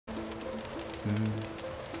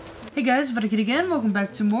Hey guys, Vodakid again. Welcome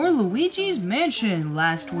back to more Luigi's Mansion.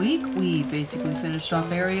 Last week, we basically finished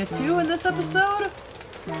off Area 2 in this episode.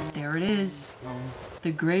 There it is.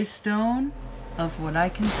 The gravestone of what I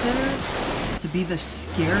consider to be the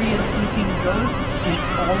scariest looking ghost in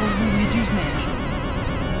all of Luigi's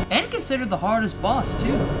Mansion. And considered the hardest boss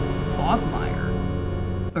too.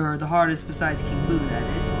 Bogmire. Or the hardest besides King Boo, that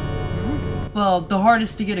is. Well, the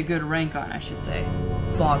hardest to get a good rank on, I should say.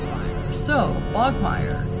 Bogmire. So,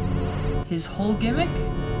 Bogmire. His whole gimmick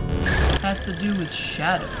has to do with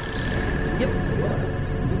shadows. Yep.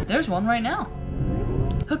 There's one right now.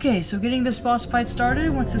 Okay, so getting this boss fight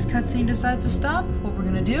started, once this cutscene decides to stop, what we're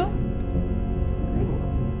gonna do?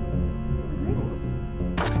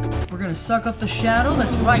 We're gonna suck up the shadow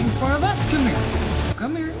that's right in front of us. Come here.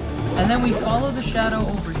 Come here. And then we follow the shadow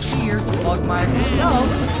over here, Bogmire himself,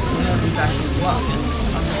 and then we back to up.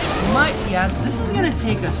 Yeah, this is gonna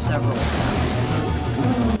take us several times. So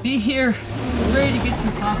be here, ready to get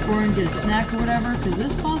some popcorn, get a snack or whatever, because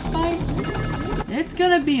this boss fight, it's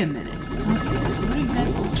gonna be a minute. Okay, so what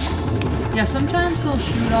exactly? Yeah, sometimes he'll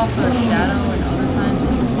shoot off a shadow and other times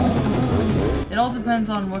he won't. It all depends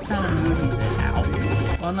on what kind of mood he's in. Ow.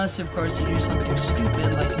 Well, unless, of course, you do something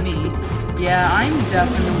stupid like me. Yeah, I'm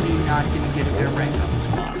definitely not gonna get a good rank on this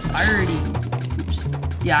boss.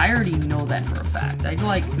 I already know that for a fact. I,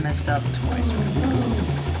 like, messed up twice right now.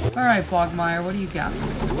 Alright, Bogmire, what do you got for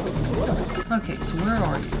me? Okay, so where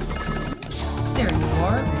are you? There you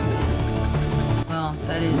are. Well,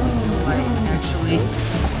 that is if you might actually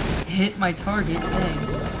hit my target. Dang.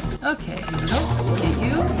 Okay, here we go. Hit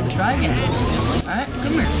you, and try again. Alright,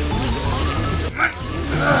 come here.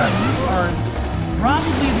 You are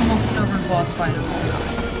probably the most stubborn boss fight of all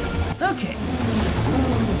time. Okay.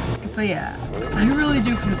 But yeah, I really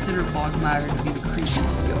do consider Bogmire to be the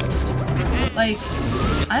creepiest ghost. Like,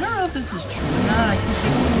 I don't know if this is true or not, I could be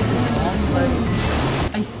completely wrong, but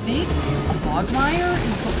I think Bogmire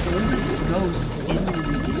is the oldest ghost in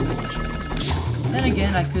Luigi's Mansion. Then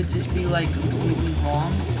again, I could just be like completely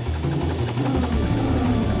wrong, but we'll see.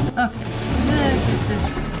 Okay, so I'm gonna get this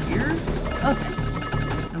right here. Okay.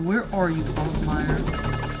 Now where are you, Bogmire?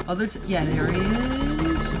 Yeah, there he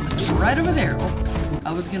is. Right over there. Oh,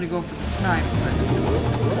 I was gonna go for the sniper, but it just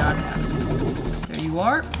did not happen. There you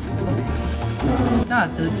are. Oh.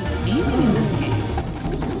 God, the aiming in this game.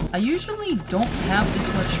 I usually don't have this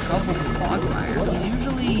much trouble with Bogmire. He's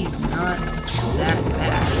usually not that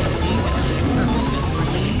bad. See?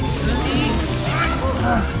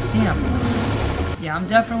 30. Damn. Yeah, I'm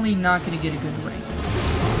definitely not gonna get a good rank with this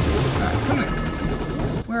boss. Alright, come here.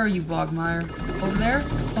 Where are you, Bogmire? Over there?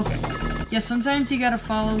 Okay. Yeah, sometimes you gotta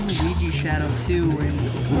follow Luigi's shadow too,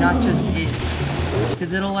 and not just his.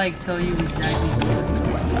 Because it'll like tell you exactly where he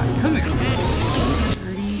is. Right, come here.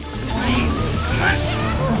 30, 20,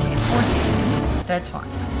 okay, 14. That's fine.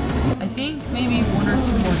 I think maybe one or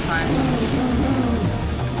two more times.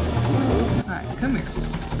 Alright, come here.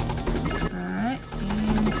 Alright,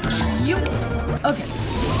 and you. Okay.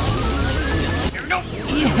 Here we go.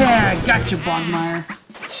 Yeah, gotcha, Bogmire.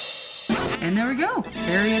 And there we go.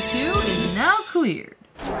 Area 2 is now cleared.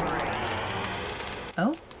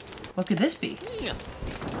 Oh, what could this be?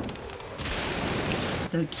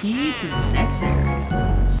 The key to the next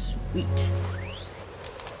area. Sweet.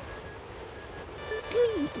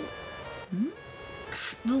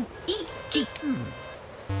 Luigi.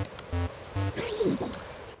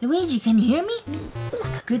 Luigi, can you hear me?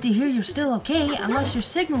 Good to hear you're still okay. I lost your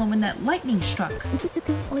signal when that lightning struck.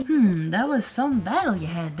 That was some battle you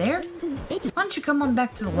had there. Why don't you come on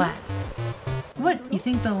back to the lab? What, you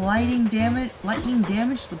think the lightning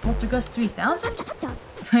damaged the Poltergust 3000?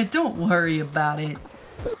 Don't worry about it.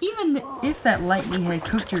 Even if that lightning had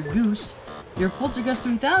cooked your goose, your Poltergust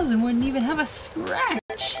 3000 wouldn't even have a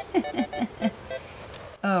scratch.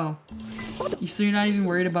 Oh, so you're not even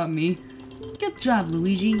worried about me? Good job,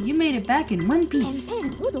 Luigi. You made it back in one piece.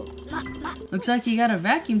 Looks like you got a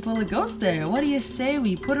vacuum full of ghosts there. What do you say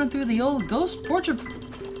we put them through the old ghost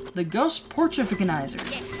portrificanizer?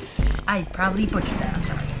 I probably butchered that, I'm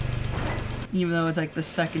sorry. Even though it's like the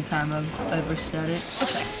second time I've ever said it.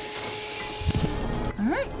 Okay.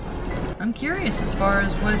 Alright. I'm curious as far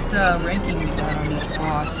as what ranking we got on each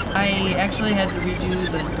boss. I actually had to redo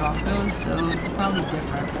the drop goes, so it's probably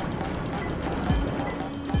different.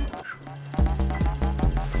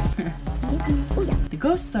 The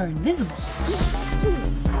ghosts are invisible.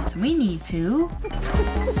 So we need to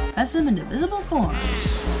press them into visible forms.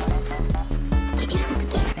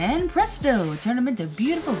 And presto! Turn them into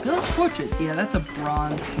beautiful ghost portraits. Yeah, that's a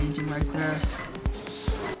bronze painting right there.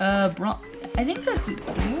 I think that's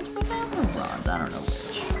gold for them or bronze? I don't know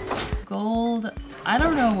which. Gold. I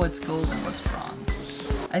don't know what's gold and what's bronze.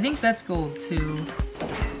 I think that's gold too.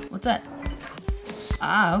 What's that?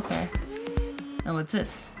 Ah, okay. Now what's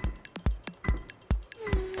this?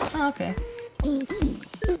 Oh, okay.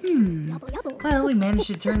 Well, we managed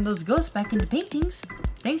to turn those ghosts back into paintings.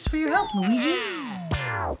 Thanks for your help, Luigi.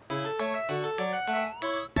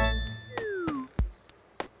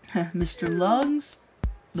 Mr. Lugs,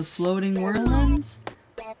 the floating whirlwinds,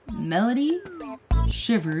 Melody,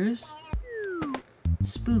 Shivers,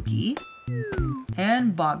 Spooky,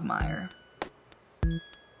 and Bogmire.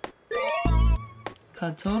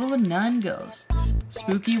 A total of 9 ghosts.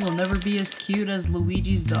 Spooky will never be as cute as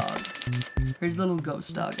Luigi's dog. Or his little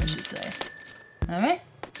ghost dog, I should say. Alright.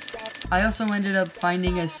 I also ended up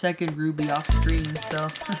finding a second ruby off screen, so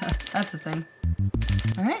that's a thing.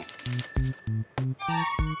 Alright.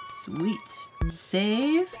 Sweet.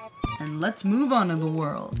 Save, and let's move on to the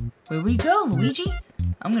world. Where we go, Luigi?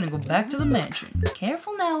 I'm gonna go back to the mansion.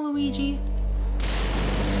 Careful now, Luigi.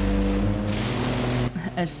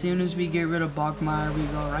 As soon as we get rid of Bogmire, we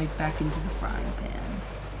go right back into the frying pan.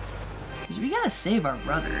 Because we gotta save our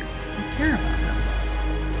brother. We care about him.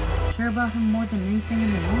 We care about him more than anything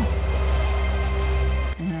in the world.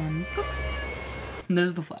 And boop. And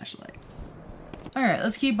there's the flashlight. Alright,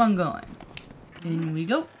 let's keep on going. In we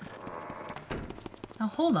go. Now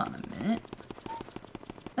hold on a minute.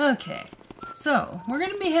 Okay, so we're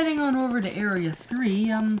gonna be heading on over to Area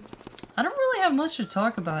 3. I don't really have much to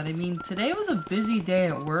talk about. I mean, today was a busy day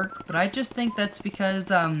at work, but I just think that's because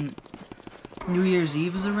New Year's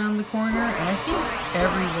Eve is around the corner, and I think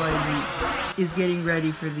everybody is getting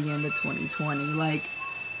ready for the end of 2020. Like,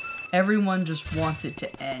 everyone just wants it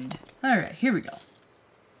to end. Alright, here we go.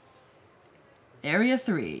 Area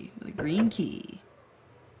 3 with a green key.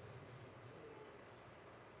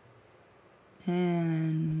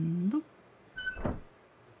 And boop.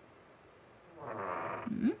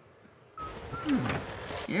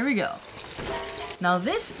 Here we go. Now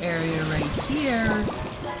this area right here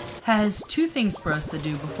has 2 things for us to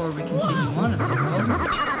do before we continue on in the world.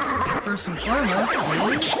 First and foremost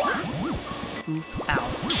is oof,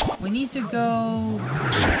 ow. We need to go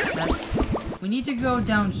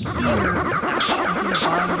down here into the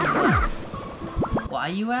bottom of the left. Why,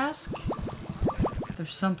 you ask?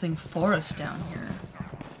 There's something for us down here.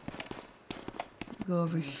 Go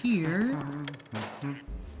over here.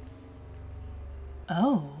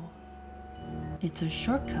 Oh, it's a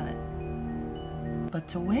shortcut. But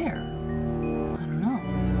to where? I don't know.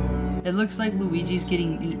 It looks like Luigi's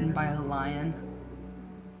getting eaten by a lion.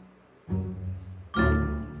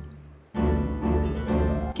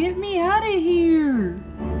 Get me out of here!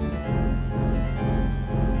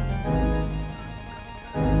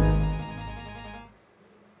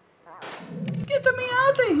 Get me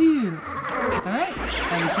out of here! Alright,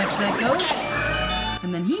 and we catch that ghost.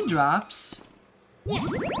 And then he drops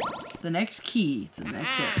the next key to the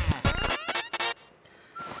next area.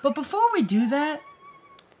 But before we do that,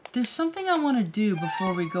 there's something I want to do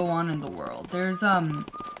before we go on in the world. There's, oh,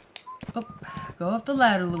 go up the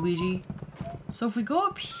ladder, Luigi. So if we go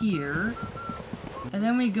up here, and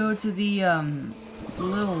then we go to the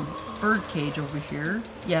little bird cage over here.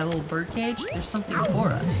 Yeah, little bird cage. There's something for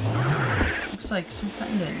us. Looks like some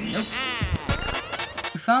kind of, nope.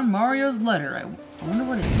 We found Mario's letter. I wonder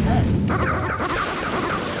what it says.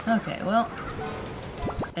 Okay, well,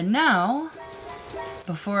 and now,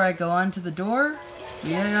 before I go on to the door, we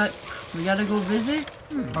gotta go visit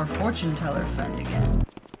our fortune teller friend again.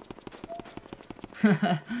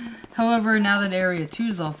 However, now that Area 2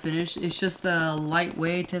 is all finished, it's just a light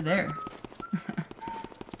way to there.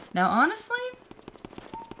 Now, honestly,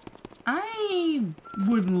 I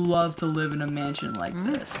would love to live in a mansion like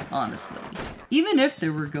this, honestly. Even if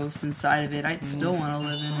there were ghosts inside of it, I'd still want to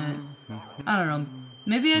live in it. I don't know.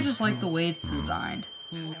 Maybe I just like the way it's designed.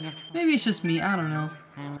 Maybe it's just me, I don't know.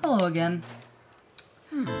 Hello again.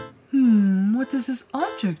 What is this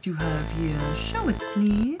object you have here? Show it,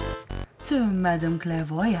 please. To Madame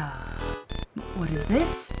Clairvoyant. What is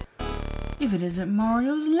this? If it isn't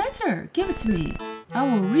Mario's letter, give it to me. I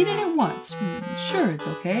will read it at once. Sure, it's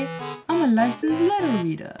okay. I'm a licensed letter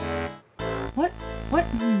reader. What?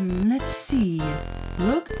 Let's see.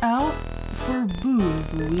 Look out for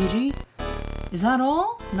booze, Luigi. Is that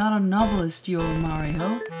all? Not a novelist, you old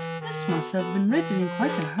Mario. This must have been written in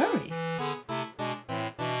quite a hurry.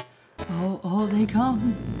 Oh, they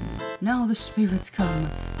come. Now the spirits come.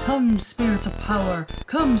 Come, spirits of power.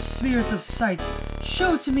 Come, spirits of sight.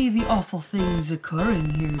 Show to me the awful things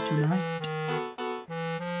occurring here tonight.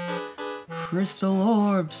 Crystal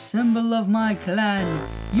orb, symbol of my clan.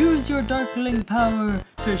 Use your darkling power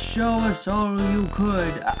to show us all you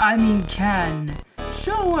could. I mean can.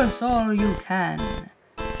 Show us all you can.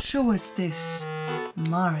 Show us this,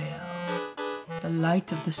 Mario. The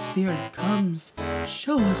light of the spirit comes.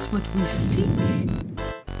 Show us what we seek.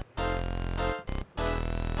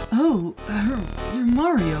 Oh, your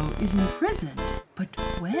Mario is imprisoned. But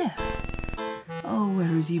where? Oh,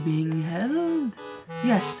 where is he being held?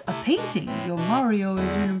 Yes, a painting. Your Mario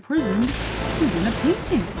is imprisoned within a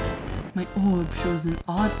painting. My orb shows an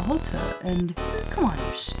odd altar, and... Come on,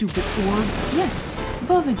 you stupid orb. Yes,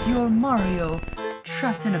 above it's your Mario,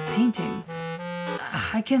 trapped in a painting.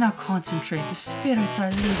 I cannot concentrate. The spirits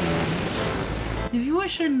are leaving me. If you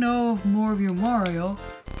wish to know more of your Mario,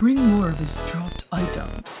 bring more of his dropped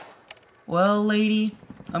items. Well, lady,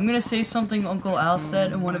 I'm gonna say something Uncle Al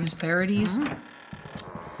said in one of his parodies.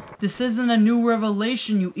 This isn't a new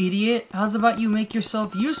revelation, you idiot. How's about you make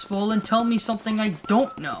yourself useful and tell me something I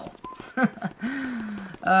don't know?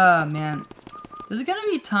 Man. There's gonna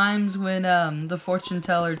be times when the fortune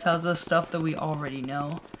teller tells us stuff that we already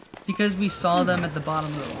know, because we saw them at the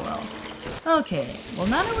bottom of the well. Okay, well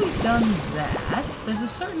now that we've done that, there's a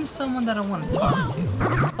certain someone that I want to talk to.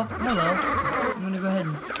 Oh, hello. I'm gonna go ahead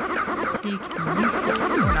and take you,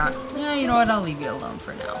 or not. Yeah, you know what, I'll leave you alone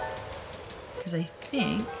for now. Because I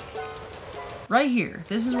think, right here,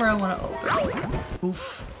 this is where I want to open.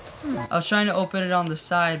 Oof. I was trying to open it on the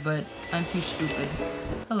side, but I'm too stupid.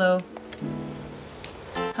 Hello.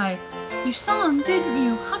 Hi. You saw him, didn't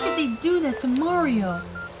you? How could they do that to Mario?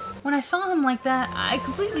 When I saw him like that, I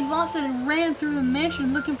completely lost it and ran through the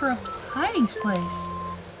mansion looking for a hiding place.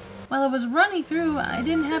 While I was running through, I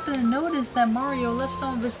didn't happen to notice that Mario left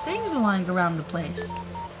some of his things lying around the place.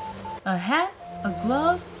 A hat, a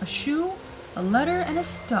glove, a shoe, a letter, and a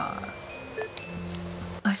star.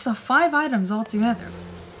 I saw 5 items altogether.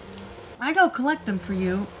 I go collect them for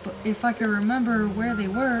you, but if I could remember where they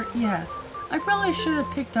were, yeah, I probably should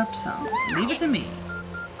have picked up some. Leave it to me.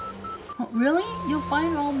 Oh, really? You'll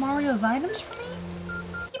find all Mario's items for me?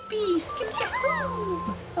 Yippee! Skip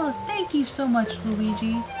yahoo! Oh, thank you so much,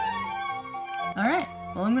 Luigi. Alright,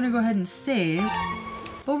 well I'm gonna go ahead and save.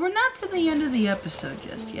 But we're not to the end of the episode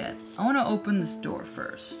just yet. I want to open this door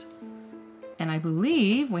first. And I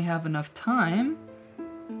believe we have enough time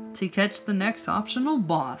to catch the next optional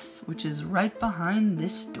boss, which is right behind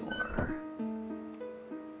this door.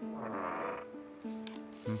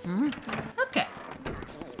 Okay.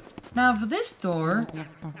 Now for this door,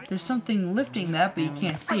 there's something lifting that, but you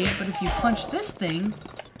can't see it. But if you punch this thing,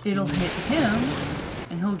 it'll hit him,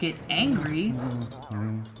 and he'll get angry.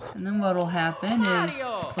 And then what'll happen is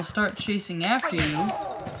he'll start chasing after you.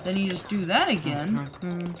 Then you just do that again,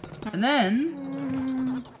 and then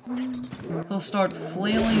he'll start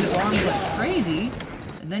flailing his arms like crazy.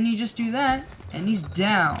 And then you just do that, and he's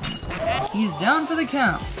down. He's down for the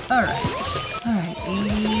count. Alright. Alright,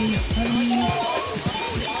 80, 70,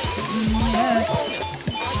 yeah.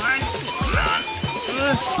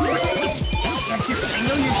 Back here. I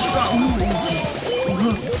know you're strong.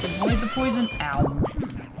 Avoid the poison. Ow.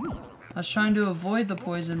 I was trying to avoid the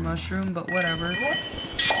poison mushroom, but whatever.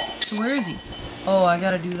 So where is he? Oh, I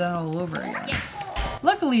gotta do that all over again.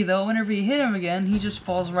 Luckily though, whenever you hit him again, he just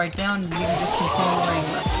falls right down and you can just continue where he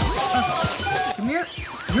left. Okay. Come here.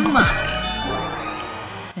 You're mine.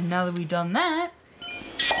 And now that we've done that,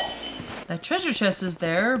 that treasure chest is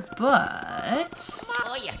there, but it's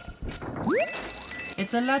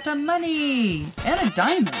a lot of money and a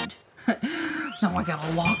diamond. Now I gotta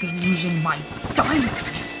log in using my diamond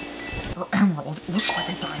or emerald. It looks like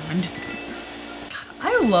a diamond. God,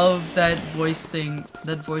 I love that voice thing,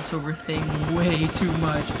 that voiceover thing way too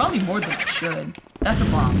much. Probably more than I should. That's a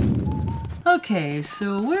bomb. Okay,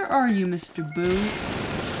 so where are you, Mr. Boo?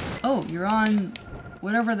 Oh, you're on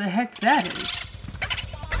whatever the heck that is.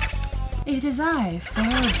 It is I, Fair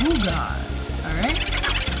Boogard. Alright,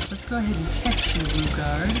 let's go ahead and catch you,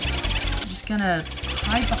 Boogard. I'm just gonna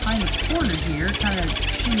hide behind the corner here, kind of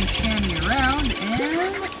shimmy-shammy around,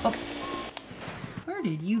 and... Oh! Where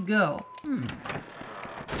did you go?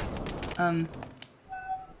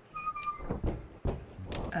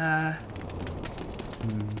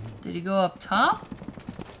 Did he go up top?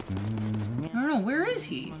 I don't know, where is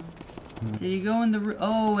he? Did he go in the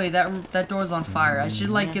oh wait, that door's on fire. I should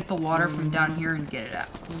like get the water from down here and get it out.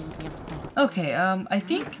 Okay, I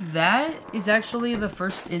think that is actually the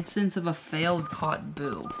first instance of a failed caught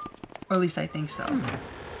Boo. Or at least I think so.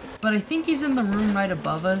 But I think he's in the room right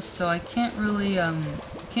above us, so I can't really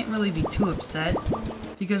be too upset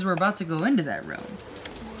because we're about to go into that room.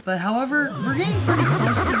 But however, we're getting pretty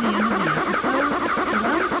close to the end of the episode, so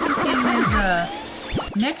what I'm thinking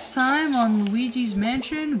is next time on Luigi's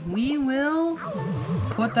Mansion, we will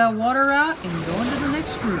put that water out and go into the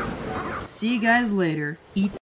next room. See you guys later. Eat